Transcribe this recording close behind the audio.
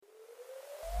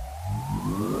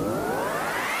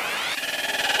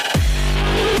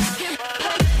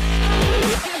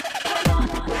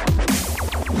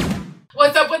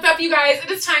What's up, you guys?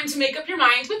 It is time to make up your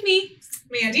mind with me,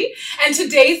 Mandy. And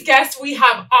today's guest, we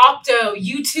have Opto,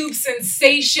 YouTube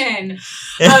sensation,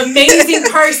 amazing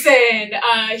person,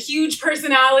 huge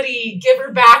personality,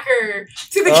 giver backer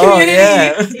to the community.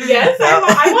 Yeah. Yes,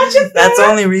 I watch it. That's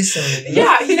only recently.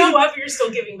 Yeah, you know what? But you're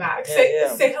still giving back. Say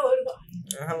hello to the audience.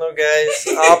 Hello, guys.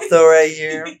 Opto right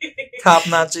here.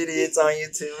 TopNotch idiots on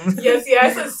YouTube. Yes.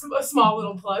 A small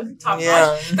little plug.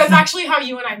 TopNotch. That's actually how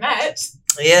you and I met.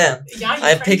 Yeah.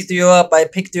 I picked you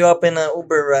up in an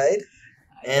Uber ride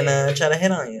and tried to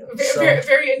hit on you.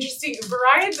 Very interesting Uber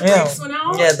ride. The brakes went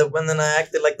out. Yeah, and then I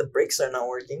acted like the brakes are not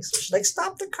working. So she's like,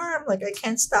 stop the car. I'm like, I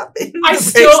can't stop it. I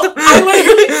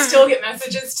literally still get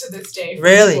messages to this day.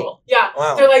 Really? People. Yeah.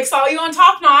 Wow. They're like, saw you on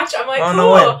TopNotch. I'm like, oh, cool.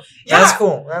 No way. Yeah. That's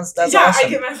cool. That's awesome. I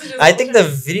get messages. I think the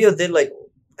video did like,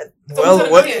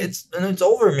 it's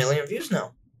over 1 million views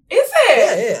now. Is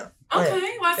it? Yeah.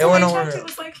 Okay, last time I checked, it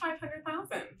was like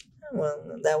 500,000.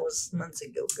 Well, that was months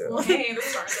ago, girl. Well, hey, the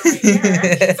stars are right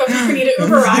here. So if you need an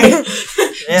Uber ride,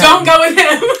 don't go with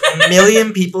him. 1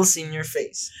 million people seen your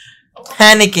face.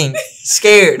 Panicking,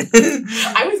 scared.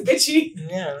 I was bitchy.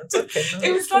 Yeah, it's okay.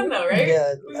 It was fun though, right?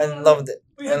 Yeah, I loved it.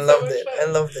 I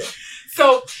loved it.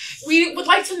 So we would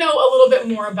like to know a little bit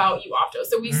more about you, Opto.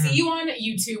 So we see you on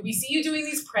YouTube. We see you doing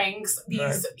these pranks.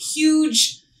 These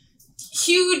huge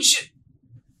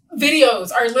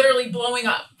videos are literally blowing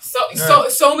up.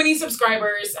 So many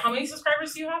subscribers. How many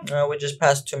subscribers do you have? We just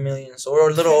passed 2 million, so we're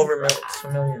a little over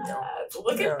 2 million now.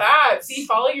 Look at that. See,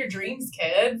 follow your dreams,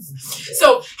 kids. Yeah.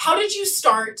 So how did you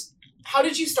start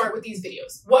with these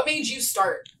videos? What made you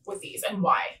start with these and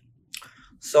why?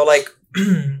 So like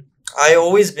I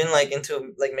always been like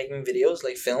into like making videos,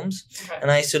 like films. Okay. And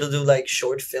I used to do like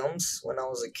short films when I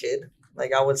was a kid.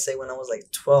 Like I would say when I was like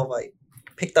 12, I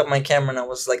picked up my camera and I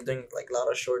was like doing like a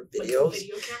lot of short videos.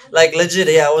 Like legit,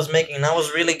 I was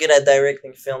really good at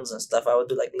directing films and stuff. I would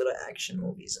do like little action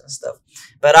movies and stuff.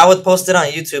 But I would post it on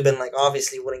YouTube and like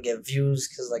obviously wouldn't get views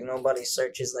because like nobody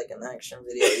searches like an action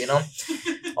video, you know?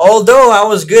 Although I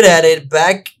was good at it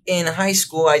back in high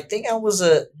school, I think I was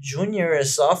a junior or a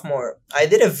sophomore. I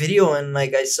did a video and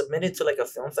like I submitted to like a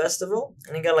film festival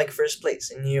and I got like first place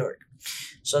in New York.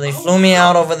 So they flew me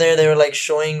out over there. They were like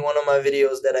showing one of my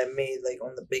videos that I made like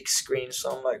on the big screen. So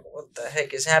I'm like, what the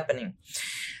heck is happening?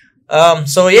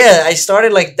 So yeah, I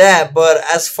started like that. But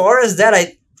as far as that,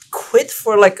 I quit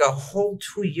for like a whole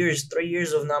 3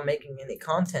 years of not making any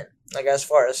content. Like as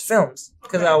far as films.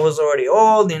 Because I was already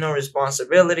old,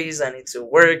 responsibilities. I need to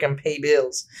work and pay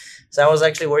bills. So I was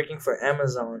actually working for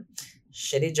Amazon.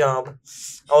 Shitty job.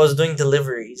 I was doing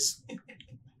deliveries.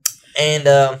 And,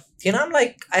 I'm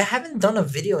like, I haven't done a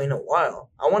video in a while.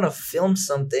 I want to film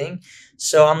something.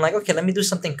 So I'm like, okay, let me do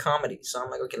something comedy. So I'm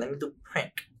like, okay, let me do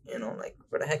prank, like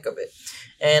for the heck of it.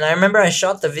 And I remember I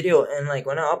shot the video and like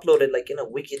when I uploaded, like in a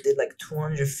week, it did like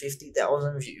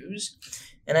 250,000 views.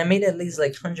 And I made at least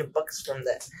like $100 from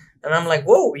that. And I'm like,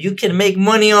 whoa, you can make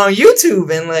money on YouTube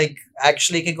and like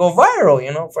actually could go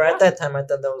viral, For at that time, I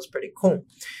thought that was pretty cool.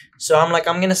 So I'm like,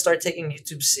 I'm going to start taking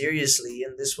YouTube seriously.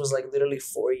 And this was like literally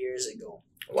 4 years ago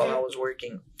while I was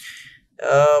working.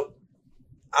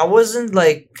 I wasn't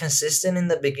like consistent in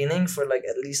the beginning for like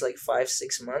at least like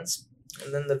 5-6 months.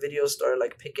 And then the videos started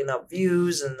like picking up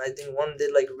views. And I think one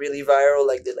did like really viral,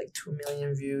 like did like 2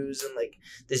 million views. And like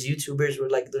these YouTubers were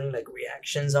like doing like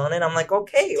reactions on it. I'm like,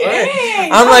 okay, all right.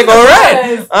 I'm like, all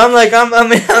right. I'm like,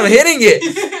 I'm hitting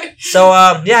it. So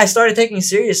I started taking it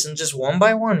serious and just one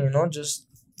by one, just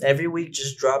every week,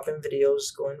 just dropping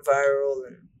videos, going viral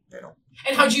and,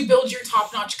 And how'd you build your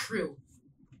TopNotch crew?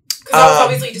 Because that was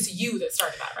obviously just you that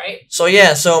started that, right?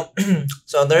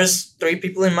 So there's 3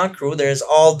 people in my crew. There's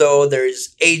Aldo,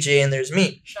 there's AJ, and there's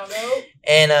me. Shout out.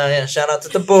 And shout out to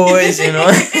the boys, you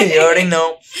already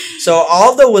know. So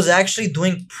Aldo was actually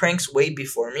doing pranks way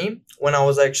before me when I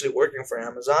was actually working for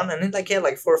Amazon. And then he had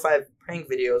like 4 or 5 prank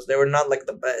videos. They were not like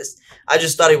the best. I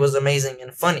just thought it was amazing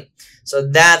and funny. So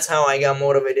that's how I got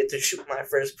motivated to shoot my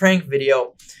first prank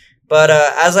video. But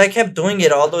as I kept doing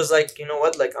it, Aldo's like, you know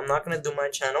what? Like, I'm not going to do my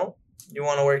channel. You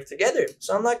want to work together?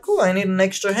 So I'm like, cool. I need an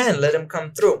extra hand. Let him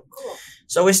come through. Cool.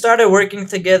 So we started working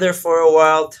together for a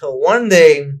while till one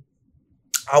day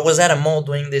I was at a mall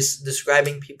doing this,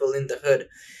 describing people in the hood.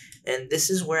 And this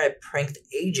is where I pranked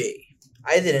AJ.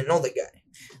 I didn't know the guy.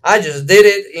 I just did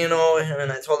it,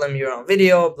 and I told him you're on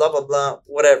video, blah, blah, blah,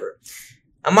 whatever.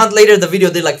 A month later, the video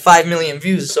did like 5 million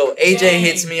views. So AJ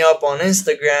hits me up on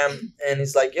Instagram and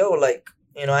he's like, yo, like,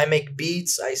 You know, I make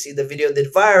beats. I see the video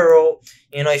did viral.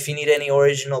 You know, if you need any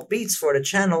original beats for the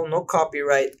channel, no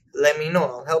copyright, let me know.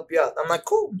 I'll help you out. I'm like,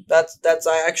 cool. That's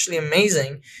actually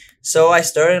amazing. So I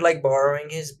started like borrowing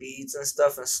his beats and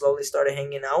stuff, and slowly started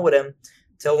hanging out with him.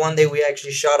 Till one day we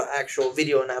actually shot an actual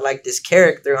video, and I like this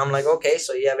character. I'm like, okay,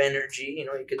 so you have energy. You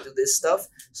know, you could do this stuff.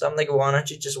 So I'm like, why don't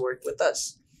you just work with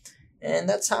us? And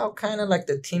that's how kind of like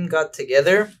the team got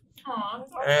together. Aw,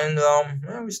 that's awesome. And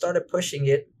yeah, we started pushing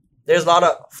it. There's a lot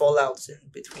of fallouts in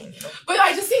between, you know. But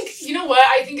I just think, you know what?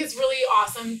 I think it's really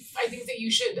awesome. I think that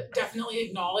you should definitely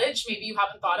acknowledge, maybe you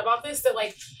haven't thought about this, that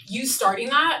like you starting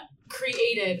that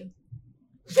created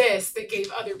this that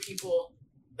gave other people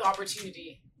the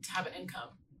opportunity to have an income.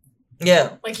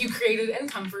 Yeah. Like you created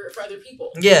income for other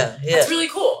people. Yeah. That's really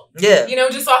cool. Yeah. You know,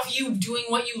 just off you doing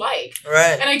what you like.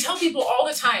 Right. And I tell people all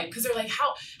the time, because they're like,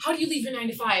 how do you leave your 9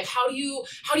 to 5? How do you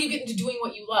get into doing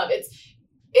what you love?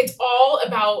 It's all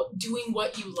about doing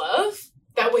what you love.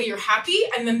 That way you're happy,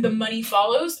 and then the money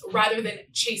follows rather than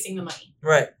chasing the money.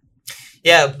 Right.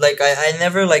 Yeah, like I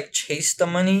never like chased the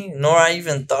money, nor I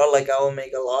even thought like I would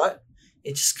make a lot.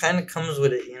 It just kind of comes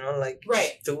with it, you know, like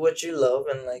right. Do what you love,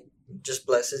 and like just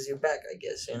blesses you back, I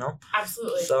guess, you know.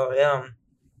 Absolutely. So yeah,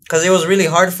 because it was really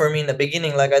hard for me in the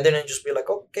beginning. Like I didn't just be like,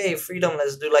 okay, freedom,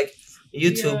 let's do like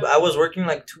YouTube. Yeah. I was working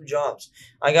like 2 jobs.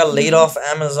 I got laid off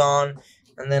Amazon.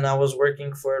 And then I was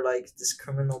working for like this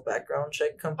criminal background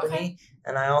check company, okay.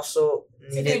 And I also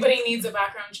needed. So if anybody needs a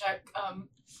background check,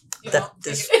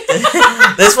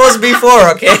 this was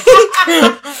before, okay.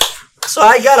 So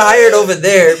I got hired over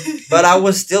there, but I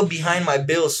was still behind my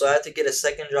bills, so I had to get a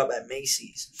second job at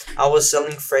Macy's. I was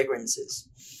selling fragrances.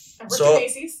 I worked at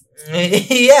Macy's.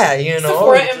 Yeah, you know.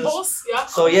 Sephora Impulse, yeah.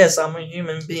 So yes, I'm a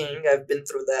human being. I've been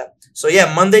through that. So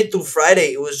yeah, Monday through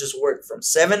Friday, it was just work from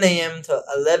 7 a.m. to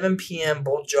 11 p.m.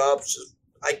 Both jobs.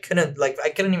 I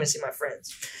couldn't even see my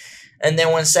friends. And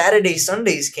then when Saturday,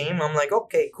 Sundays came, I'm like,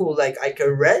 okay, cool. Like I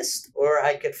could rest or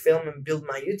I could film and build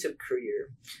my YouTube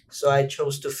career. So I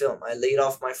chose to film. I laid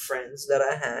off my friends that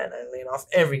I had. I laid off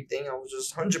everything. I was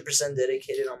just 100%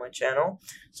 dedicated on my channel.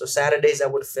 So Saturdays I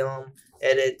would film,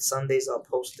 edit. Sundays I'll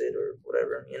post it or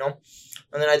whatever, you know.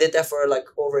 And then I did that for like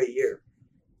over a year.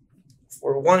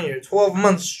 For 1 year, 12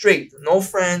 months straight. No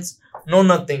friends, no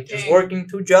nothing. Just working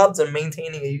 2 jobs and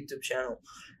maintaining a YouTube channel.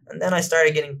 And then I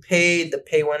started getting paid. The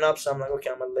pay went up. So I'm like,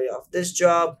 okay, I'm going to lay off this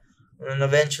job. And then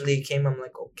eventually it came. I'm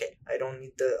like, okay, I don't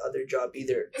need the other job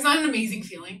either. Isn't that an amazing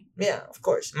feeling? Yeah, of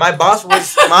course. My boss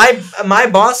was my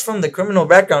boss from the criminal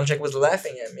background check was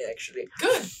laughing at me actually.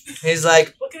 Good. He's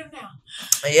like, look at him now.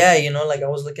 Yeah, you know, like I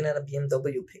was looking at a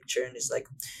BMW picture and he's like,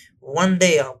 one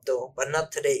day, Opto, but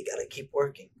not today. You gotta keep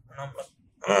working. And I'm like,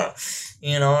 ugh.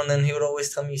 You know, and then he would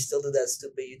always tell me, you still do that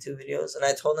stupid YouTube videos. And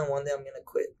I told him one day I'm gonna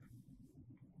quit.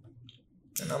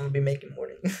 And I'm gonna be making more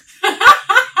than you.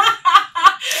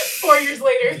 4 years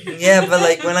later. Yeah, but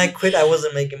like when I quit, I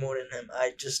wasn't making more than him.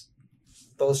 I just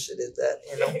bullshitted that,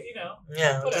 you know.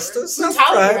 Yeah, whatever. Just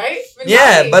mentality, right? Mentality.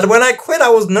 Yeah, but when I quit, I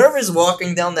was nervous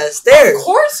walking down that stairs. Of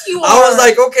course you are. I was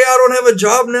like, okay, I don't have a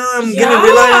job now. I'm gonna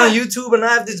rely on YouTube, and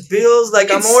I have these bills.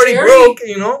 Like I'm already broke,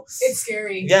 you know. It's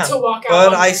scary. Yeah, to walk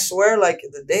out. But I swear, like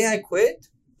the day I quit,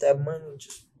 that money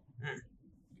just,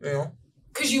 you know.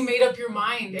 Because you made up your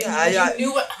mind. And Yeah, you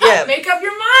knew what. Yeah. Make up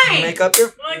your mind. Make up your.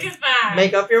 Look at that.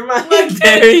 Make up your mind. Look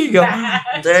There you go.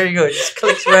 that. There you go. It just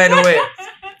clicks right away.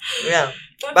 Yeah.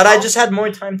 That's But awesome. I just had more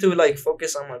time to like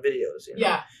focus on my videos. You know?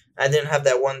 Yeah. I didn't have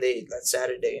that one day, that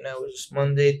Saturday. You know, it was just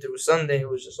Monday through Sunday. It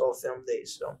was just all film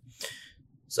days.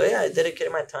 So yeah, I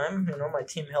dedicated my time. You know, my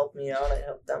team helped me out. I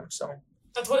helped them. So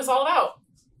that's what it's all about.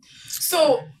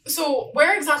 So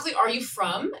where exactly are you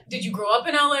from? Did you grow up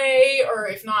in LA, or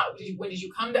if not, when did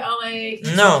you come to LA?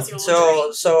 No.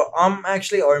 So I'm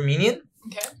actually Armenian.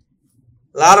 Okay.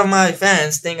 A lot of my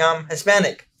fans think I'm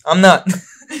Hispanic. I'm not.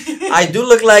 I do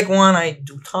look like one. I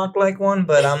do talk like one,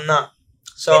 but I'm not.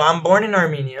 So I'm born in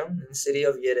Armenia, in the city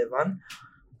of Yerevan.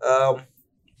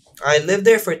 I lived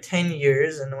there for 10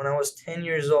 years, and when I was 10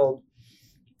 years old,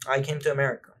 I came to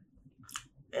America.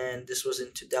 And this was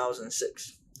in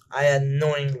 2006. I had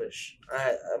no English.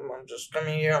 I'm just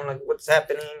coming here. I'm like, what's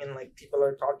happening? And like people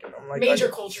are talking. I'm like, major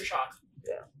culture shock.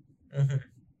 Yeah. Mm-hmm.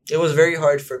 It was very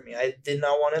hard for me. I did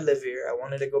not want to live here. I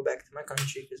wanted to go back to my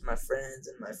country because my friends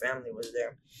and my family was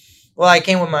there. Well, I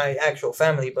came with my actual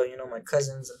family, but you know, my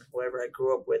cousins and whoever I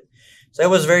grew up with. So it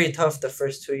was very tough the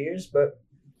first 2 years, but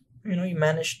you know, you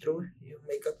manage through. You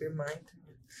make up your mind.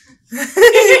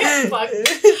 Hashtag.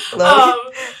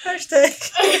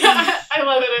 I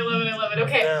love it.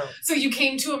 Okay, yeah. So you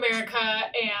came to America,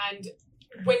 and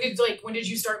when did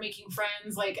you start making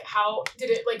friends? Like, how did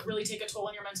it like really take a toll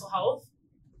on your mental health?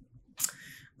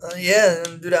 Yeah,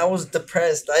 dude, I was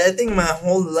depressed. I think my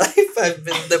whole life I've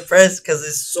been depressed because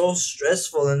it's so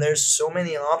stressful and there's so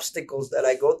many obstacles that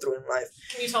I go through in life.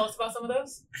 Can you tell us about some of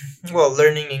those? Well,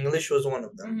 learning English was one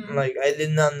of them. Mm-hmm. Like, I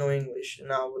did not know English,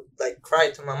 and I would like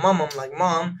cry to my mom. I'm like,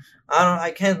 Mom,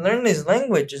 I can't learn this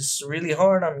language. It's really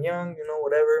hard. I'm young,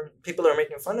 whatever. People are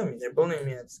making fun of me. They're bullying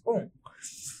me at school.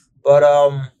 But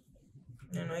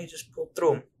you just pulled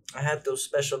through. I had those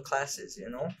special classes,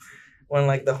 when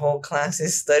like the whole class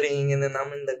is studying and then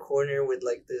I'm in the corner with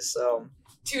like this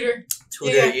tutor,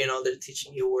 yeah. They're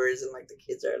teaching you words and like the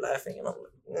kids are laughing and I'm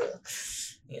like,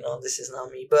 this is not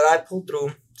me. But I pulled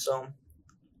through. So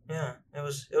yeah, it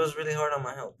was really hard on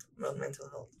my mental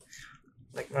health.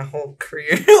 Like my whole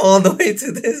career all the way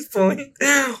to this point.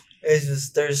 It's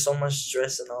just there's so much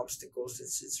stress and obstacles.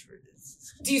 It's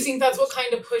Do you think that's what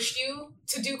kind of pushed you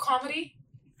to do comedy?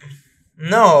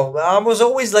 No, I was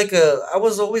always like a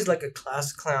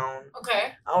class clown.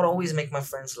 Okay. I would always make my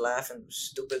friends laugh and do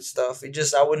stupid stuff.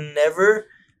 I would never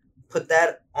put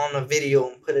that on a video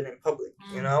and put it in public.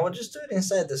 I would just do it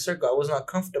inside the circle. I was not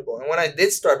comfortable. And when I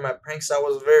did start my pranks, I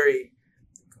was very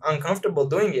uncomfortable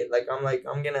doing it.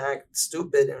 I'm gonna act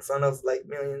stupid in front of like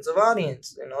millions of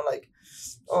audience. Like,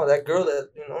 oh, that girl that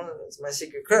is my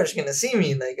secret crush gonna see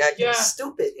me like acting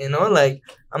stupid. Like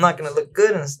I'm not gonna look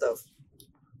good and stuff.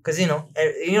 Cause I know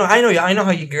how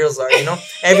you girls are.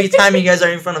 Every time you guys are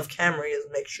in front of camera, you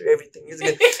make sure everything is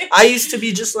good. I used to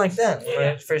be just like that when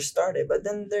I first started, but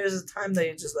then there's a time that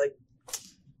you just like.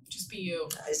 Just be you.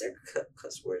 Is there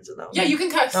cuss words allowed? Yeah, you can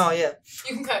cuss. Oh yeah,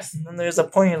 you can cuss. And then there's a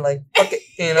point you're like, fuck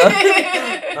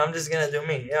it, I'm just gonna do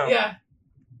me. Yeah. Yeah.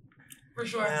 For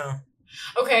sure. Yeah.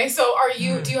 Okay, so do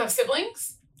you have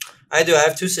siblings? I do. I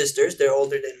have two sisters. They're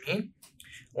older than me.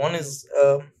 One is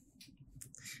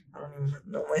I don't even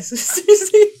know my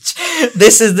sister's age.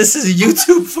 This is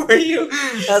YouTube for you.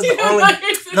 That's the only.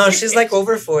 No, she's like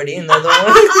over 40, and the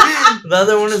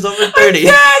other one is over 30.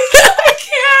 I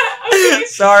can't. Okay.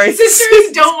 Sorry,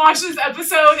 sisters. Don't watch this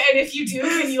episode, and if you do,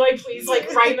 can you please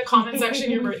write in the comment section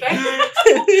your birthday,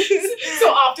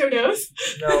 so Opto knows.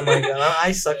 No, my God,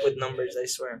 I suck with numbers. I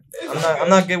swear, I'm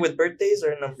not good with birthdays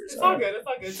or numbers. It's all good. It's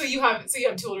all good. So you have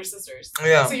two older sisters.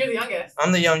 Yeah. So you're the youngest.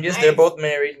 I'm the youngest. Nice. They're both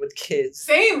married with kids.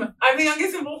 Same. I'm the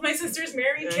youngest, and both my sisters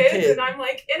married kids, and I'm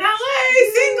like in LA,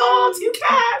 single, 2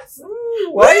 cats.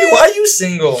 Why are you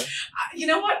single? You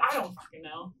know what? I don't fucking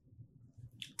know.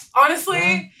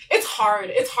 Honestly, it's hard.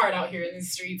 It's hard out here in the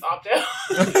streets, Opto.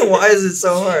 Why is it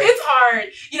so hard? It's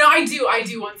hard. I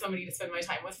do want somebody to spend my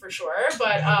time with for sure,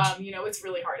 but it's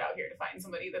really hard out here to find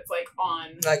somebody that's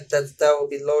on that will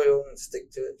be loyal and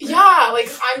stick to it. Right? Yeah,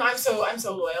 I'm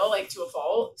so loyal, to a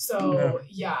fault. So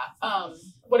yeah.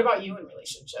 What about you in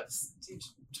relationships?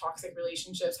 Toxic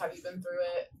relationships? Have you been through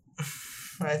it?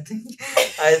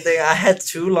 I think I had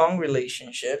 2 long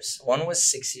relationships. One was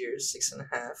 6 years,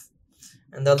 6.5.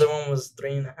 And the other one was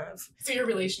 3.5. So you're a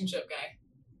relationship guy.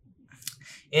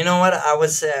 You know what? I would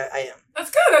say I am.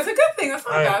 That's good. That's a good thing. That's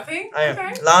not a bad thing. I am.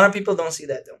 Okay. A lot of people don't see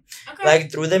that though. Okay.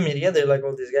 Through the media, they're like,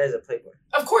 "Oh, this guy's a playboy."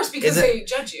 Of course, because they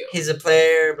judge you. He's a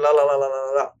player. Blah blah blah blah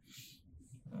blah blah.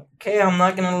 Okay, I'm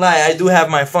not gonna lie. I do have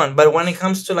my fun, but when it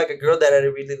comes to a girl that I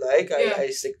really like, I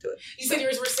stick to it. You said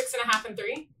yours were 6.5 and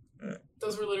 3.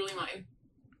 Those were literally mine.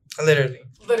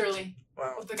 Literally.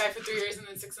 Wow. With the guy for 3 years and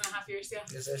then 6.5 years, yeah.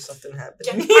 Is there something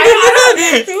happening?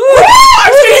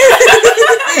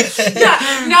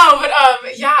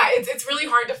 Yeah, it's really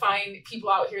hard to find people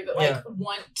out here that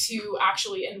want to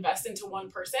actually invest into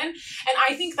one person, and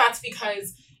I think that's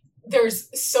because there's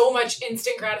so much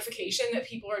instant gratification that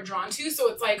people are drawn to.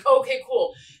 So it's like, okay,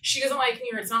 cool. She doesn't like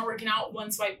me or it's not working out.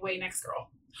 One swipe away, next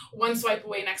girl. One swipe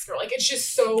away, next girl. It's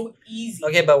just so easy.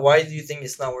 Okay, but why do you think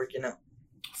it's not working out?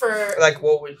 For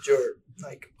what would your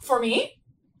For me?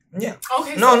 Yeah.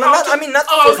 Okay. No, not. I mean, not.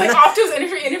 Oh, I was like, Opto's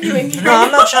interviewing you. No,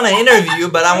 I'm not trying to interview you,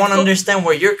 but I want to understand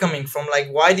where you're coming from.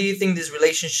 Why do you think these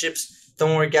relationships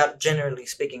don't work out, generally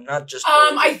speaking, not just?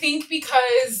 I think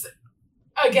because,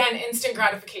 again, instant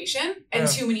gratification and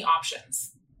too many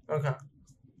options. Okay.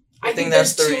 I think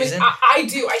that's the reason. I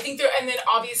do. I think and then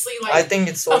obviously I think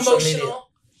it's social media.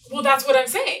 Well, that's what I'm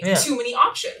saying. Yeah. Too many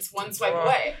options. One swipe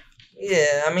away.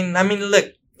 Yeah, I mean,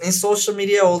 look. In social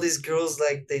media, all these girls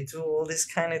they do all these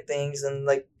kind of things, and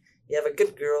you have a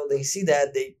good girl, they see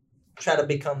that, they try to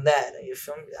become that. You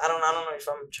feel me? I don't know if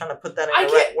I'm trying to put that in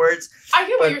the right words. I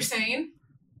get what you're saying.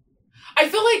 I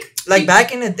feel like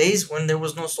back in the days when there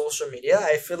was no social media,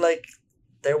 I feel like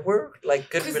there were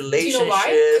good relationships. Do you know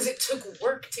why? Because it took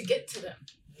work to get to them.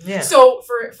 Yeah. So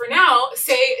for now,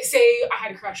 say I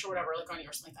had a crush or whatever on you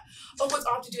or something like that. Oh, what's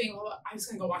Opto doing? Well, I'm just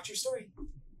gonna go watch your story.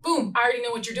 boom, I already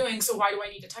know what you're doing, so why do I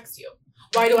need to text you?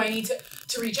 Why do I need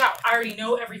to reach out? I already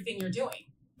know everything you're doing.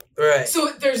 Right.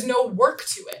 So there's no work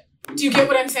to it. Do you get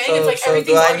what I'm saying? So, It's like so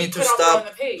everything's do I already need to put stop on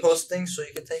the page. posting so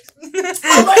you can text me?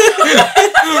 Oh my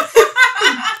God.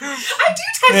 I do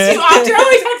text you often. I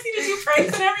always text you to do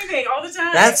pranks and everything all the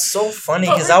time. That's so funny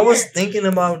But because we're I was here. thinking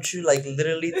about you like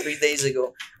literally 3 days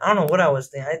ago. I don't know what I was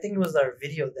thinking. I think it was our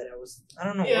video that I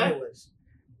don't know what it was.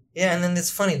 Yeah, and then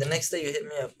it's funny. The next day you hit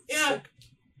me up. Yeah.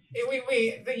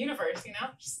 The universe, you know?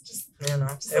 Just You know,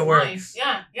 just it align. works.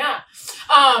 Yeah.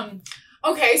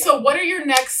 Okay, so what are your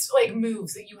next like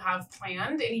moves that you have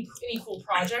planned? Any cool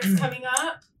projects coming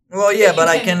up? Well, yeah, That you but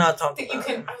I can- cannot talk That about you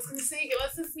can it. I was gonna say, give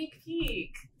us a sneak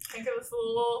peek. Think of us a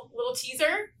little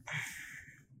teaser.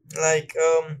 Like,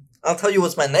 I'll tell you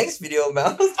what's my next video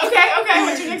about. Okay,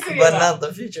 what's your next video But about? not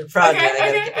the future project.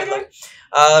 I gotta keep it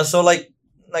low. So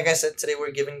like I said, today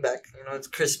we're giving back. You know, it's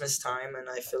Christmas time, and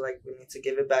I feel like we need to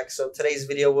give it back. So today's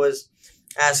video was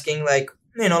asking, like,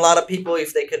 you know, a lot of people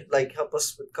if they could like help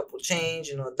us with a couple change,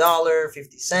 you know, $1,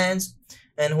 50 cents,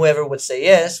 and whoever would say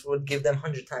yes would give them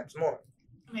 100 times more.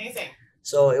 Amazing.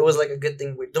 So it was like a good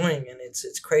thing we're doing, and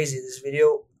it's crazy. This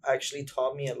video actually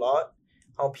taught me a lot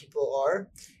how people are,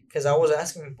 because I was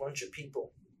asking a bunch of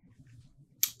people,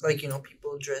 like, you know,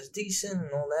 people dress decent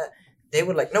and all that. They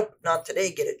were like, nope, not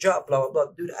today, get a job, blah, blah,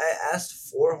 blah. Dude, I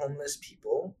asked 4 homeless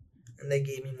people, and they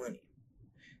gave me money.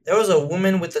 There was a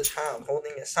woman with a child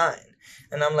holding a sign,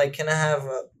 and I'm like, can I have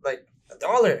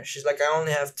 $1? She's like, I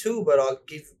only have 2, but I'll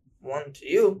give 1 to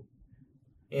you.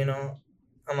 You know,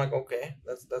 I'm like, okay,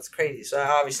 that's crazy. So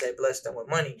I blessed them with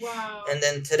money. Wow. And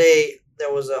then today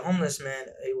there was a homeless man.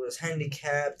 He was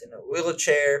handicapped in a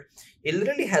wheelchair. He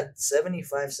literally had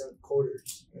 75-cent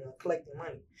quarters, you know, collecting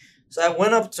money. So I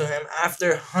went up to him after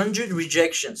 100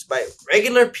 rejections by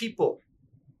regular people.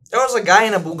 There was a guy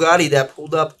in a Bugatti that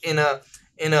pulled up in a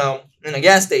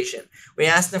gas station. We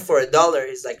asked him for $1.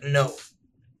 He's like, no.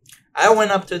 I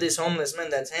went up to this homeless man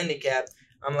that's handicapped.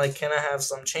 I'm like, can I have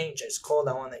some change? It's cold.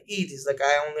 I want to eat. He's like,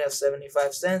 I only have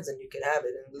 75 cents and you can have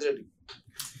it. And literally,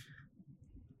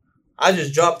 I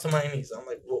just dropped to my knees. I'm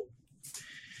like, whoa.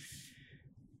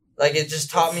 Like, it just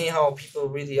taught me how people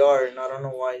really are, and I don't know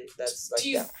why that's like that. Do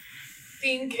you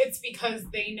think it's because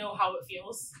they know how it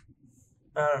feels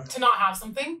I don't know. to not have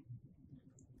something?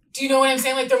 Do you know what I'm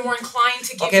saying? Like, they're more inclined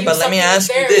to give Okay, you but let me something ask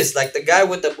you theirs. this. Like, the guy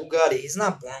with the Bugatti, he's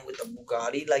not born with a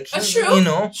Bugatti. Like, he, That's true. you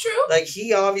know, True. like,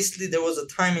 he obviously, there was a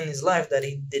time in his life that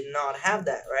he did not have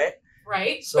that, right?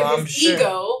 Right? So but I'm his sure.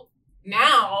 ego,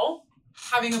 now,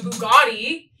 having a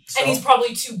Bugatti, So, and he's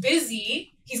probably too busy.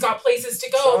 He's got places to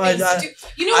go, So things I- to do.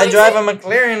 You know I what drive I'm a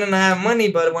McLaren and I have money,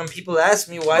 but when people ask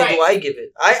me, why Right. do I give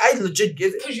it? I legit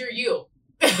give it. Because you're you.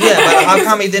 Yeah, but how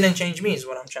come it didn't change me is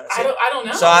what I'm trying to say. I don't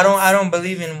know. So I don't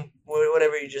believe in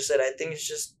whatever you just said. I think it's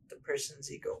just the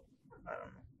person's ego. I don't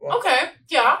know. Well, Okay,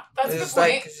 yeah, that's a good it's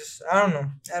point. like, it's just, I don't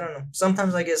know.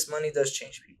 Sometimes I guess money does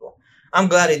change people. I'm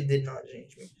glad it did not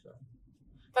change me. So.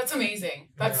 That's amazing.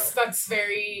 That's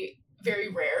very, very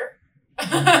rare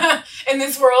Mm-hmm. in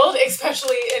this world,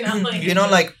 especially in like You know,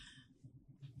 like,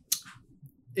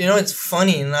 you know, it's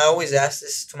funny, and I always ask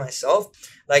this to myself.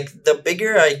 Like, the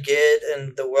bigger I get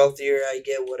and the wealthier I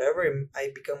get, whatever, I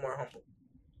become more humble.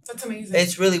 That's amazing.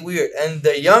 It's really weird. And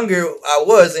the younger I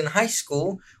was in high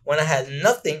school, when I had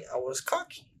nothing, I was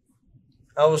cocky.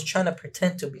 I was trying to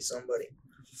pretend to be somebody.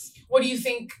 What do you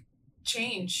think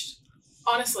changed?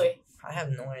 Honestly, I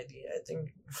have no idea. I think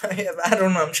I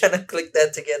don't know. I'm trying to click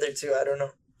that together too. I don't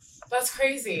know. that's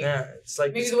crazy. Yeah, it's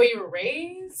like Maybe the way you were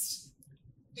raised.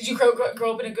 Did you grow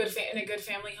up in a good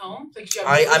family home? Like, did you have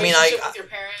a I good mean, relationship with your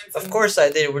parents? of course I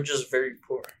did. We're just very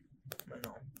poor. You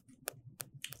know,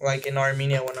 like in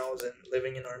Armenia, when I was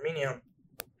living in Armenia,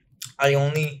 I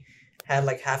only had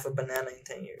like half a banana in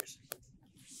 10 years.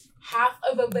 Half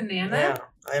of a banana. Yeah,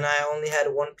 and I only had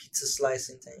 1 pizza slice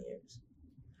in 10 years.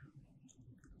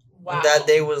 Wow. And that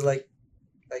day was like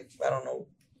I don't know.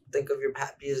 Think of your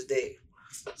happiest day.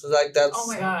 So like that's. Oh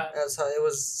my God. That's how it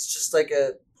was. It's just like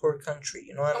a poor country,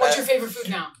 you know. And what's your favorite food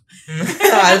now?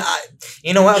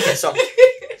 You know what? Okay, so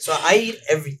I eat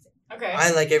everything. Okay.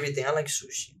 I like everything. I like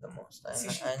sushi the most.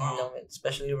 Sushi, I wow. love it,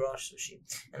 especially raw sushi.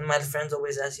 And my friends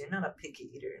always ask, "You're not a picky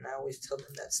eater," and I always tell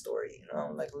them that story. You know,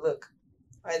 I'm like, look,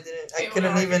 I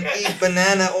couldn't even eat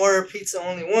banana or pizza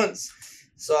only once.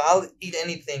 So I'll eat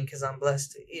anything because I'm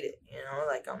blessed to eat it. You know,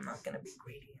 like I'm not gonna be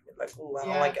greedy. Like, ooh, I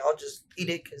don't like it. I'll just eat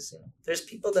it because, you know, there's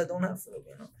people that don't have food.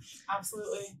 You know.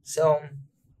 Absolutely. So,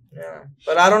 yeah,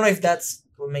 but I don't know if that's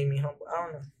what made me humble. I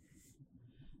don't know.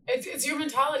 It's your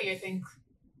mentality, I think.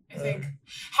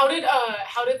 How did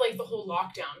like the whole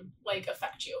lockdown like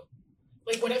affect you?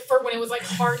 Like when it was like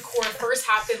hardcore first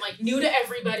happened, like new to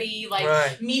everybody, like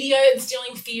right. media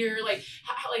instilling fear. Like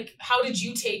how did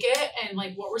you take it, and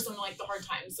like what were some of like the hard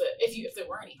times if there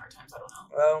were any hard times? I don't know.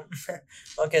 Well,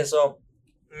 okay, so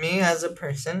me as a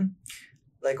person,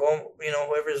 like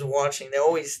whoever's watching, they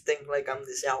always think like I'm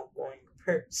this outgoing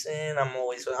person.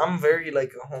 I'm very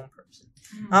like a home person.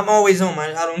 Mm-hmm. I'm always home.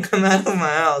 I don't come out of my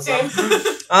house.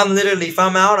 I'm literally, if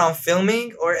I'm out, I'm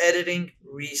filming or editing.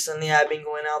 Recently, I've been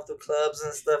going out to clubs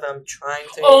and stuff. I'm trying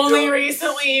to only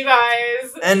recently, you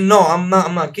guys. And no, I'm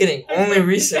not kidding. Only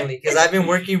recently, because I've been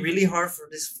working really hard for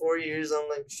this 4 years. I'm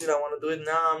like, shit, I want to do it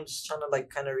now. I'm just trying to like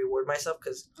kind of reward myself,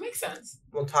 because makes sense.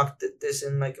 We'll talk this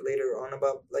in like later on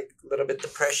about like a little bit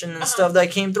depression and stuff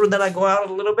that came through, that I go out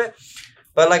a little bit.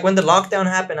 But like when the lockdown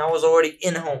happened, I was already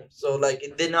in home, so like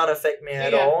it did not affect me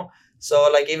at all. So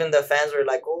like even the fans were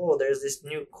like, "Oh, there's this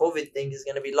new COVID thing. Is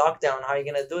gonna be lockdown. How are you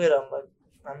gonna do it?" I'm like,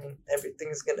 I mean,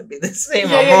 everything's gonna be the same.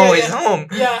 I'm always home.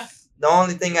 Yeah. The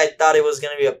only thing I thought it was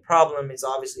gonna be a problem is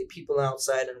obviously people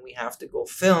outside, and we have to go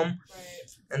film.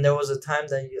 Right. And there was a time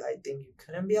that I think you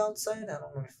couldn't be outside. I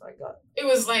don't know if I got. It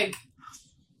was like.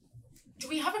 Do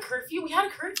we have a curfew? We had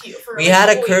a curfew for. We had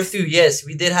a curfew. Yes,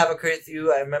 we did have a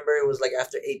curfew. I remember it was like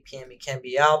after 8 p.m. you can't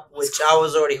be out, which I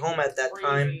was already home at that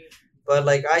time. But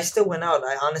like I still went out.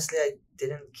 I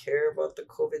didn't care about the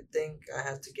COVID thing. I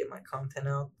had to get my content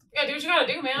out. Yeah, do what you gotta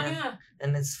do, man. Yeah.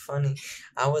 And it's funny.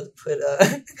 I would put.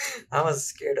 I was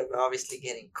scared of obviously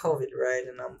getting COVID, right?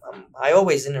 And I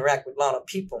always interact with a lot of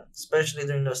people, especially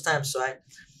during those times. So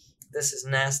this is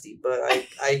nasty, but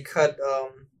I cut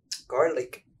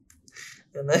garlic.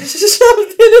 And I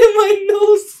shoved it in my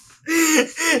nose.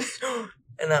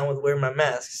 And I would wear my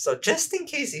mask. So just in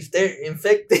case if they're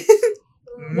infected,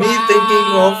 me thinking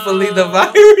hopefully the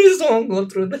virus won't go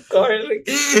through the garlic.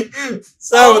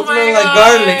 So I would smell like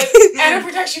garlic. And it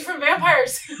protects you from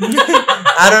vampires.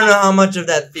 I don't know how much of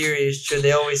that theory is true.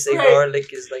 They always say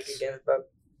garlic is like against, but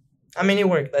I mean, it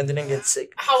worked. I didn't get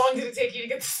sick. How long did it take you to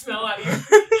get the smell out of your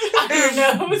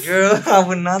nose? Girl, I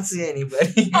would not see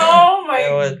anybody. Oh my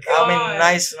god! I mean,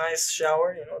 nice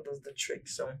shower. Does the trick.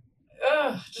 So.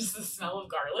 Ugh, just the smell of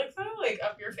garlic though, like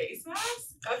up your face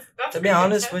mask. That's to be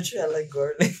honest with you, I like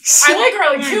garlic. I like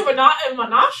garlic too, but not in my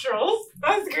nostrils.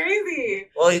 That's crazy.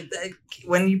 Well,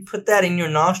 when you put that in your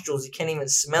nostrils, you can't even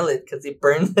smell it because it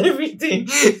burns everything.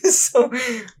 So.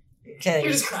 You can't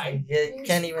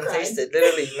even taste it.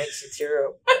 Literally, it makes you tear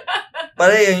up.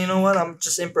 But hey, you know what? I'm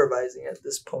just improvising at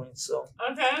this point. So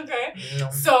okay.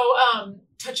 So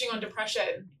touching on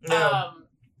depression.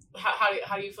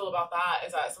 How do you feel about that?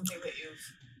 Is that something that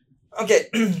you've? Okay,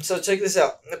 so check this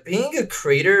out. Being a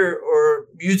creator or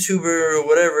YouTuber or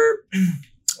whatever,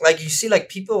 like you see, like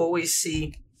people always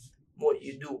see what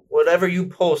you do, whatever you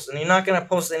post, and you're not gonna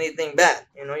post anything bad.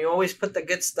 You always put the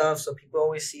good stuff, so people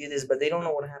always see this, but they don't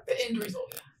know what happens. The end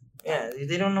result. Yeah,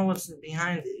 they don't know what's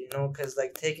behind it, because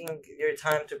like taking your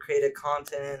time to create a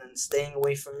content and staying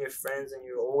away from your friends, and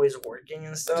you're always working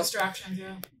and stuff. Distractions,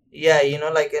 yeah. Yeah, and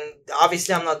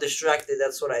obviously I'm not distracted.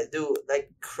 That's what I do.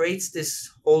 Like creates this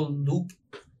whole loop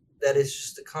that is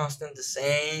just the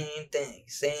same thing.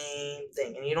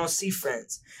 And you don't see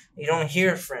friends. You don't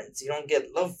hear friends. You don't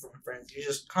get love from friends. You're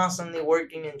just constantly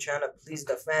working and trying to please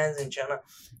the fans and trying to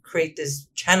create this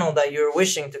channel that you're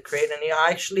wishing to create. And it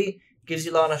actually gives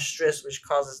you a lot of stress, which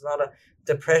causes a lot of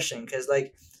depression. Because,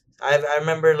 like, I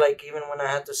remember, like, even when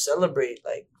I had to celebrate,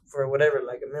 like, for whatever,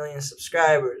 like 1 million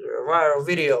subscribers or a viral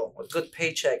video, a good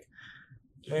paycheck,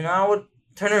 I would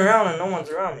turn around and no one's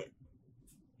around me.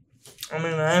 I'm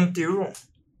in an empty room,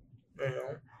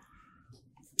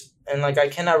 and like I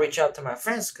cannot reach out to my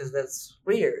friends because that's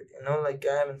weird, like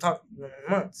I haven't talked to them in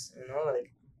months,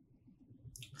 like.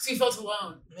 So you felt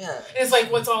alone. Yeah. And it's like,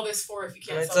 what's all this for if you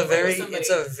can't? It's a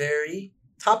very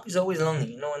top is always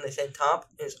lonely. When they say top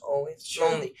is always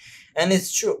lonely, and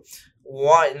it's true.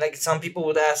 Why? Like some people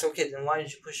would ask, okay, then why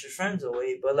did you push your friends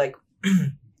away? But like,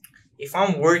 if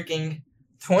I'm working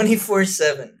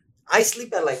 24/7, I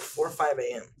sleep at like 4 or 5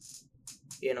 a.m.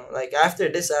 Like after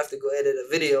this, I have to go edit a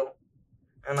video,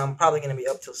 and I'm probably gonna be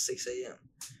up till 6 a.m.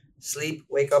 Sleep,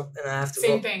 wake up, and I have to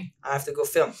Same thing. I have to go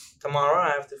film tomorrow. I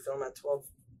have to film at 12,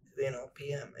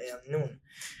 p.m. a.m. noon.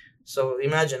 So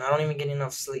imagine I don't even get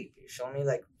enough sleep. You feel me?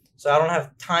 Like so I don't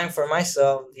have time for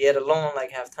myself. Yet alone,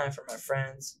 like have time for my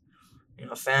friends,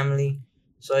 family.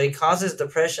 So it causes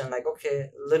depression. Like okay,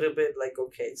 a little bit. Like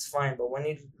okay, it's fine. But when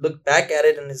you look back at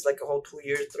it, and it's like a whole 2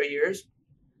 years, 3 years.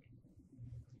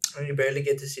 And you barely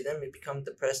get to see them, you become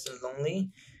depressed and lonely.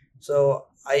 So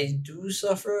I do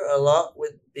suffer a lot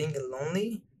with being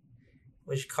lonely,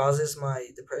 which causes my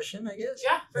depression, I guess.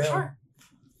 Yeah, for sure.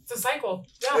 It's a cycle.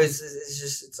 Yeah.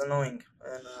 It's annoying,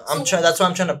 and that's why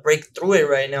I'm trying to break through it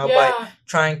right now by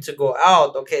trying to go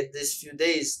out. Okay, this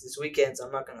weekends,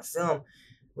 I'm not gonna film,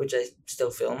 which I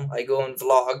still film. I go and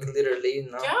vlog, literally,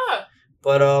 you know. Yeah.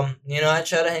 But I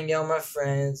try to hang out with my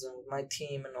friends and with my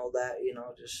team and all that.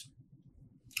 Just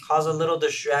cause a little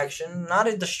distraction. Not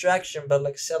a distraction, but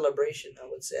like celebration, I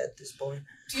would say at this point.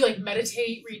 Do you like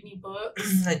meditate, read any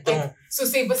books? I don't. Like, so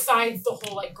say besides the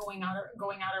whole like going out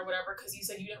or whatever, because you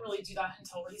said you didn't really do that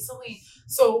until recently.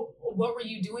 So what were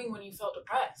you doing when you felt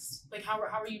depressed? Like how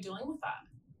are you dealing with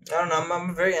that? I don't know. I'm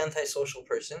a very antisocial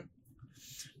person.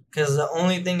 Because the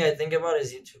only thing I think about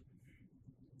is YouTube.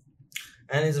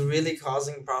 And it's really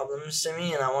causing problems to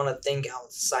me, and I want to think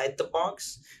outside the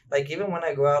box. Like, even when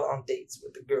I go out on dates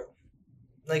with a girl,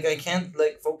 like, I can't,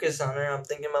 like, focus on her. I'm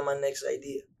thinking about my next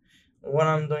idea. What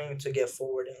I'm doing to get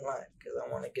forward in life. Because I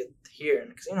want to get here.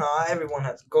 Because, everyone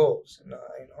has goals.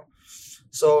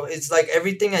 So, it's like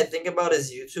everything I think about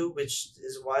is YouTube, which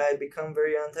is why I become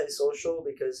very antisocial.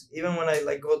 Because even when I,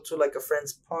 like, go to, like, a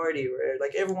friend's party where,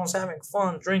 like, everyone's having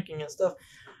fun, drinking and stuff,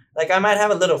 like, I might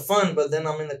have a little fun, but then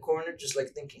I'm in the corner just,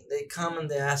 like, thinking. They come and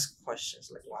they ask questions,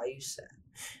 like, why are you sad?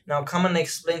 Now, come and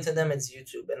explain to them it's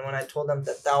YouTube. And when I told them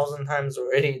that 1,000 times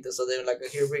already, so they were like,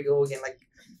 here we go again. Like,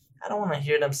 I don't want to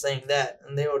hear them saying that.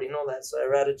 And they already know that, so I'd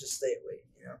rather just stay away,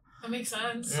 That makes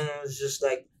sense. It's just,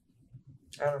 like,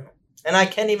 I don't know. And I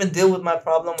can't even deal with my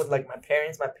problem with, like, my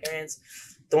parents. My parents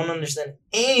don't understand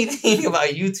anything about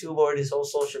YouTube or this whole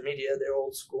social media. They're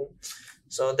old school.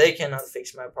 So they cannot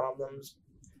fix my problems.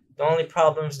 The only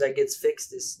problems that gets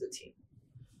fixed is the team.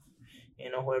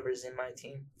 Whoever's in my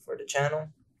team for the channel.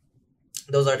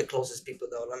 Those are the closest people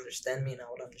that will understand me, and I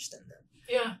will understand them.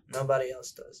 Yeah. Nobody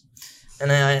else does.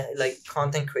 And I like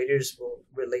content creators will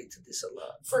relate to this a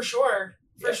lot. For sure.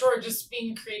 For sure. Just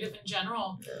being creative in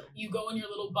general. Yeah. You go in your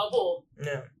little bubble.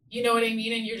 Yeah. You know what I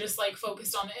mean? And you're just like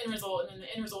focused on the end result, and then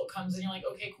the end result comes and you're like,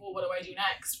 okay, cool, what do I do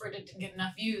next? Or it didn't get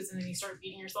enough views, and then you start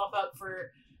beating yourself up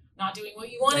for not doing what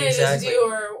you wanted to do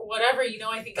or whatever,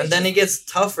 I think. And then it gets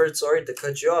tougher. Sorry to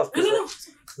cut you off. No.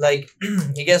 Like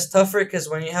it gets tougher because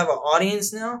when you have an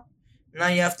audience now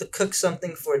you have to cook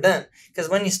something for them. Because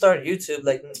when you start YouTube,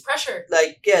 like it's pressure.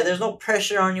 Like there's no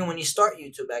pressure on you when you start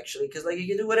YouTube actually, because like you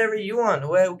can do whatever you want.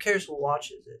 Who cares who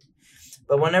watches it?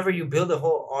 But whenever you build a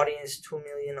whole audience, 2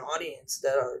 million audience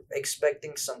that are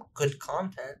expecting some good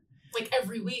content. Like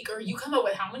every week, or you come up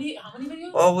with how many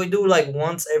videos? Well, we do like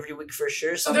once every week for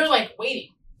sure. So they're like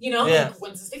waiting, Yeah. Like,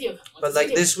 when's this video come? But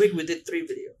like this week we did 3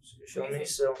 videos. You feel me?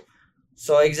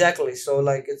 So exactly. So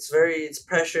like it's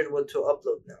pressured what to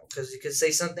upload now, because you could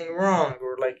say something wrong,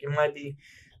 or like it might be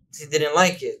he didn't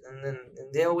like it, and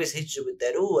they always hit you with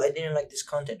that. Oh, I didn't like this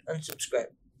content.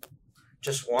 Unsubscribe.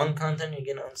 Just one content,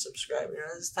 you're gonna unsubscribe.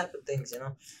 This type of things.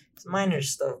 It's minor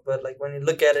stuff, but like when you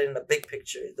look at it in the big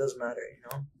picture, it does matter.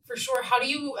 For sure. How do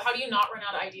you not run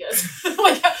out of ideas?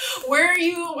 Like, where are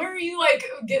you like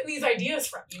getting these ideas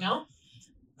from?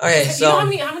 Okay, so how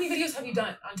many videos have you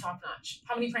done on TopNotch?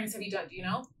 How many pranks have you done? Do you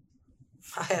know?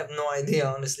 I have no idea,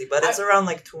 honestly, but it's around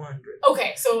like 200.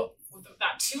 Okay, so with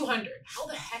that 200, how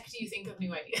the heck do you think of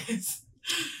new ideas?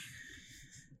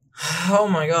 Oh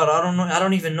my god, I don't know. I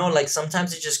don't even know. Like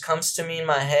sometimes it just comes to me in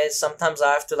my head. Sometimes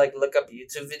I have to like look up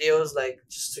YouTube videos, like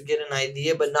just to get an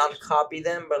idea, but not copy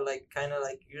them, but like kind of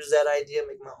like use that idea,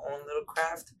 make my own little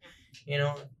craft,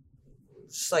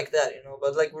 just like that,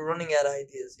 But like we're running out of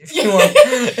ideas. If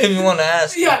you want to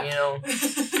ask, me,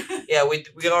 yeah,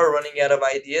 we are running out of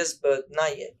ideas, but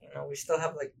not yet. We still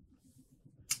have like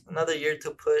another year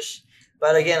to push.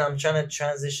 But again, I'm trying to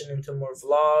transition into more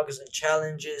vlogs and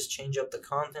challenges, change up the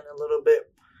content a little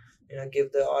bit,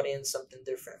 give the audience something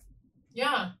different.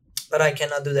 Yeah. But I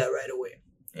cannot do that right away,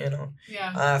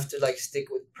 Yeah. I have to like stick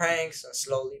with pranks and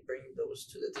slowly bring those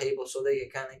to the table so they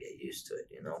can kind of get used to it,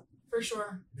 For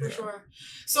sure.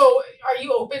 So are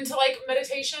you open to like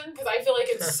meditation? Because I feel like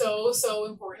it's so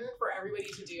important for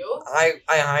everybody to do. I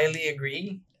highly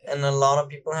agree. And a lot of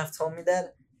people have told me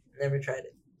that. Never tried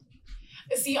it.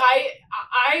 See,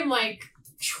 I'm like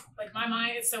my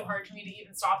mind is so hard for me to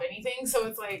even stop anything. So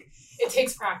it's like, it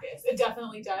takes practice. It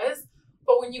definitely does.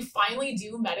 But when you finally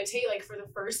do meditate, like for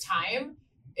the first time,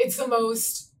 it's the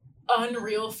most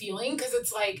unreal feeling. Because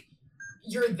it's like,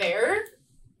 you're there,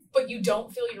 but you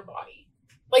don't feel your body.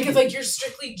 Like, it's like you're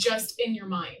strictly just in your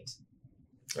mind.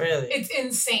 Really? It's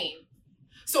insane.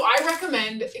 So I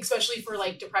recommend, especially for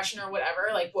like depression or whatever,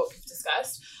 like what we've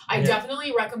discussed, I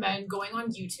definitely recommend going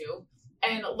on YouTube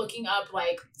and looking up,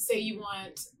 like, say you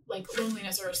want like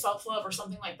loneliness or self-love or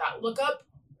something like that. Look up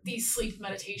these sleep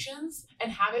meditations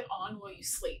and have it on while you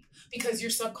sleep, because your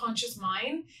subconscious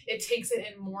mind, it takes it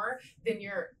in more than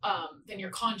your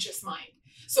conscious mind.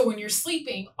 So when you're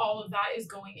sleeping, all of that is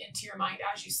going into your mind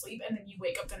as you sleep, and then you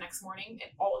wake up the next morning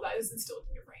and all of that is instilled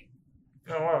in your brain.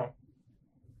 Oh, wow.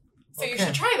 So you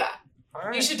should try that. All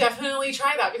right. You should definitely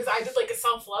try that, because I did like a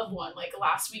self-love one like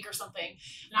last week or something,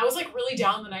 and I was like really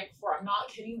down the night before. I'm not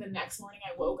kidding. The next morning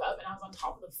I woke up and I was on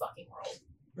top of the fucking world.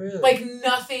 Really? Like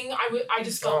nothing. I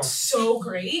just felt so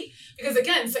great, because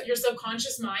again, your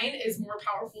subconscious mind is more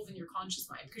powerful than your conscious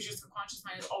mind, because your subconscious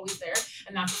mind is always there,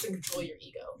 and that's what's in control of your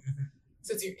ego.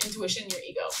 So it's your intuition, your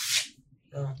ego.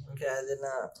 Oh, okay.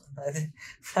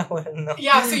 I wouldn't know.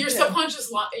 Yeah. So your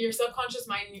subconscious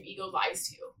mind and your ego lies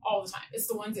to you all the time. It's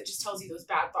the ones that just tells you those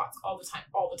bad thoughts all the time,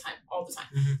 all the time, all the time.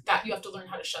 Mm-hmm. That you have to learn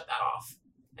how to shut that off,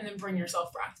 and then bring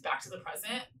yourself back to the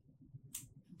present.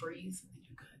 Breathe.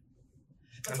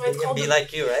 That's why it's called be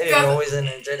like you, right? You're always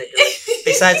energetic. Right?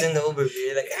 Besides in the Uber,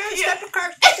 you're like, stop the car.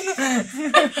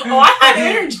 Oh, I had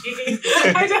energy.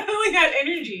 I definitely had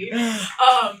energy.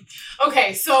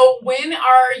 Okay, so when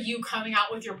are you coming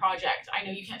out with your project? I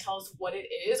know you can't tell us what it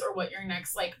is or what your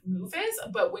next like move is,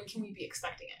 but when can we be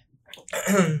expecting it?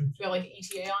 Do you have like an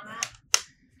ETA on that?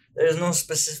 There's no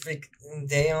specific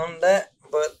day on that,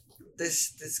 but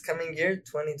this coming year,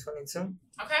 2022.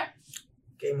 Okay.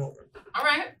 Game over. All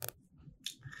right.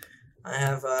 I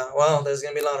have, there's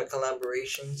going to be a lot of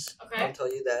collaborations. Okay. I'll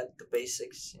tell you that, the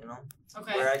basics, you know.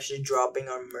 Okay. We're actually dropping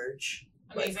our merch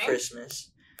by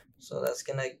Christmas. So that's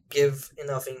going to give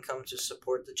enough income to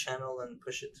support the channel and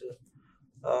push it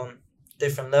to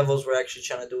different levels. We're actually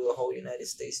trying to do a whole United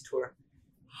States tour.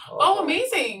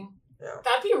 Amazing. Yeah.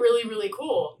 That'd be really, really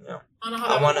cool. Yeah.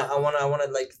 I wanna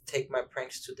like take my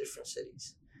pranks to different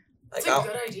cities. Like, that's a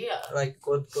good idea. Like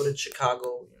go to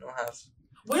Chicago, you know,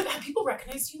 have people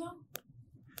recognized you though?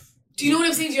 Do you know what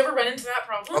I'm saying? Do you ever run into that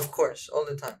problem? Of course, all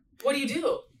the time. What do you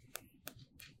do?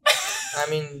 I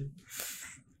mean,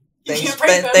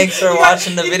 thanks for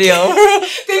watching the video.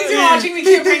 Thanks for watching. We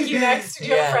can't prank you next. Did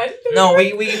you have a friend? No,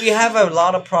 we have a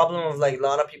lot of problem of like a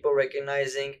lot of people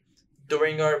recognizing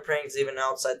during our pranks, even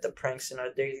outside the pranks in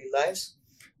our daily lives.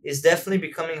 It's definitely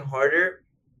becoming harder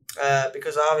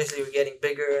because obviously we're getting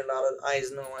bigger. A lot of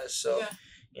eyes know us, so. Yeah.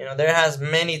 You know, there has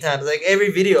many times, like every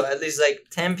video, at least like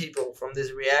 10 people from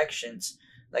these reactions,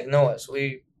 like know us.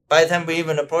 By the time we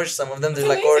even approach some of them, they're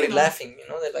like already laughing, you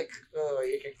know, they're like, oh,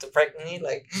 you're to prank me,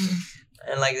 like,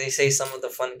 and like they say some of the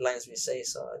funny lines we say.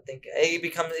 So I think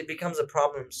it becomes a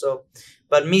problem. So,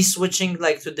 but me switching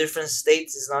like to different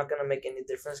states is not gonna make any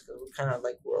difference because we're kind of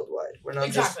like worldwide. We're not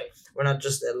just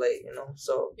LA, you know.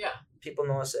 So yeah, people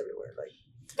know us everywhere. Like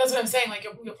that's what I'm saying. Like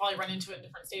you'll probably run into it in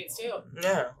different states too.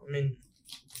 Yeah, I mean.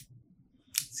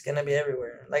 It's gonna be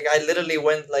everywhere. Like I literally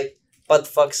went like butt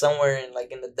fuck somewhere in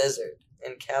the desert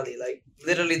in Cali. Like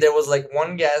literally there was like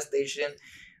one gas station,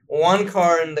 one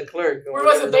car and the clerk. Where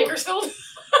was it? Bakersfield?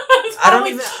 I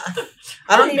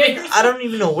don't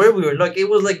even know where we were. Like it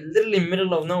was like literally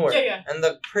middle of nowhere. Yeah. And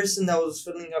the person that was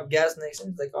filling up gas next to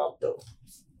me was like Opto.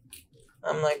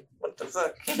 I'm like, what the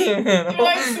fuck? You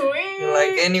know? Sweet.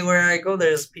 Like anywhere I go,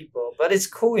 there's people, but it's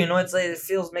cool, you know. It's like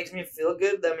makes me feel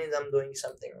good. That means I'm doing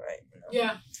something right. You know?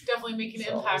 Yeah, definitely making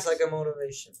an impact. It's like a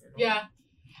motivation. You know? Yeah.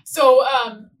 So,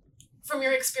 from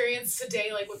your experience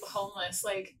today, like with the homeless,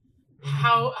 like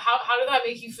how did that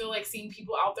make you feel? Like seeing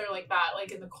people out there like that,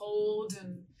 like in the cold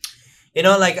and. You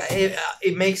know, like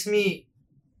it makes me.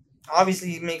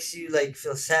 Obviously, it makes you like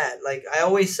feel sad. Like I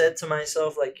always said to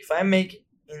myself, like if I make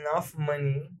enough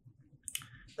money,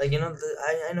 like you know,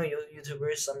 I know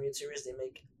some YouTubers they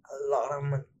make a lot of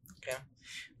money. Okay,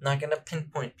 I'm not gonna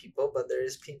pinpoint people, but there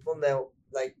is people that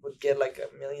like would get like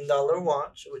 $1 million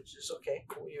watch, which is okay,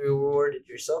 cool. You rewarded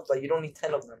yourself, but you don't need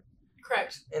 10 of them.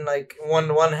 Correct. In like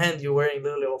one hand, you're wearing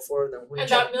literally all 4 of them. And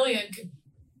that million could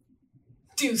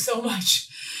do so much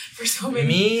for so many.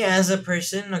 Me as a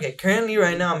person, okay, currently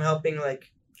right now I'm helping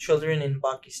like children in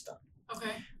Pakistan.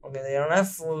 Okay, they don't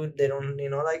have food. They don't, you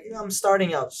know, like I'm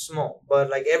starting out small, but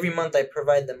like every month I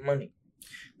provide them money.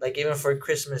 Like even for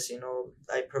Christmas, you know,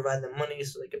 I provide them money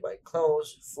so they can buy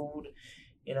clothes, food.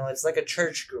 You know, it's like a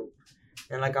church group,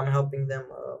 and like I'm helping them,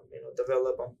 you know,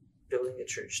 develop. I'm building a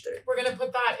church there. We're gonna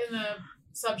put that in the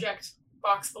subject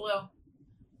box below.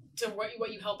 To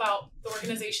what you help out, the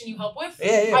organization you help with.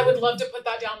 Yeah. I would love to put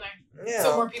that down there. Yeah.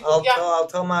 So more people. I'll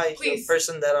tell my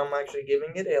person that I'm actually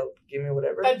giving it. He'll give me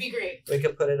whatever. That'd be great. We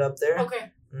could put it up there. Okay.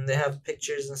 And they have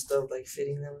pictures and stuff like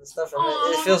feeding them and stuff. And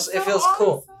Aww, it feels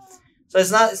cool. So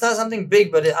it's not something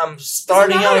big, but I'm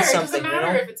starting out something. It doesn't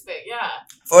matter if it's big. Yeah.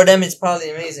 For them, it's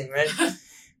probably amazing, right?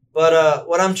 But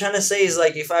what I'm trying to say is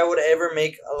like if I would ever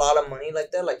make a lot of money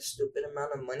like that, like stupid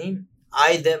amount of money,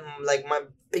 I then like my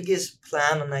biggest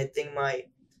plan and I think my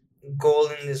goal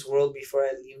in this world before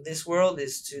I leave this world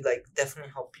is to like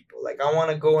definitely help people. Like I want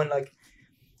to go and like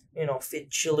feed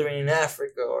children in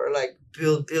Africa or like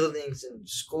build buildings and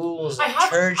schools and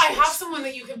churches. I have someone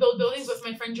that you can build buildings with.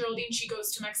 My friend Geraldine, she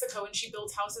goes to Mexico and she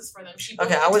builds houses for them. She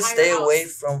okay, I would stay away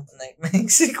from like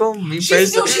Mexico.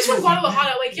 She's from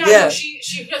Guadalajara. Like yeah. No, she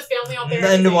has family out there.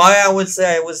 And why I would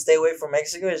say I would stay away from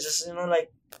Mexico is just like.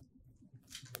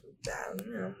 I'm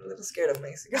a little scared of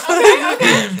Mexico. Okay.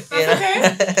 That's okay.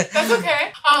 That's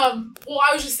okay. Well,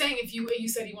 I was just saying, if you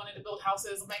said you wanted to build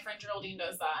houses, my friend Geraldine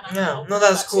does that. And no,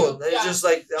 that's cool. Too. It's just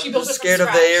like I'm just scared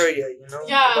of the area,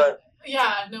 Yeah. But,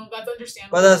 yeah, no, that's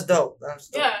understandable. But that's dope.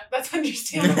 Yeah, that's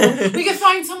understandable. We could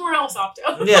find somewhere else,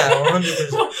 Opto. Yeah,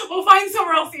 100%. We'll find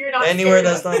somewhere else that you're not anywhere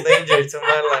that's not danger to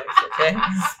my life,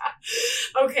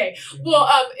 okay? Okay. Well,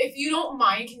 if you don't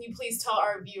mind, can you please tell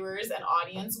our viewers and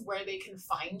audience where they can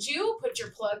find you? Put your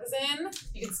plugs in.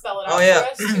 You can spell it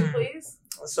out for us too, please.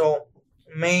 So,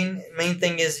 main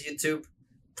thing is YouTube.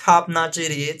 TopNotch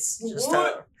Idiots. Just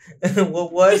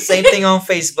what? Same thing on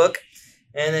Facebook.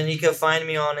 And then you can find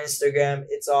me on Instagram.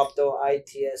 It's Opto,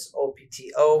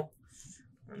 ITSOPTO.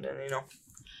 And then,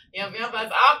 Yep,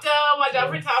 that's Opto. Watch out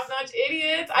for TopNotch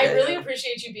Idiots. I really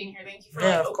appreciate you being here. Thank you for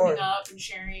opening up and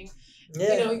sharing.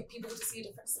 People get to see a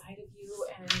different side of you.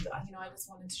 And, I just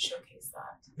wanted to showcase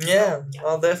that. Yeah,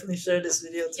 I'll definitely share this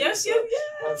video too. Yes.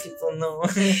 Let people know.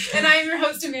 And I'm your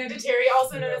host, Amanda Terry,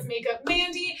 also known as Makeup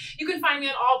Mandy. You can find me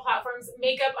on all platforms,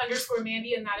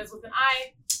 makeup_Mandy, and that is with an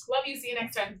I. Love you. See you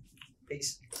next time.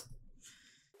 Peace.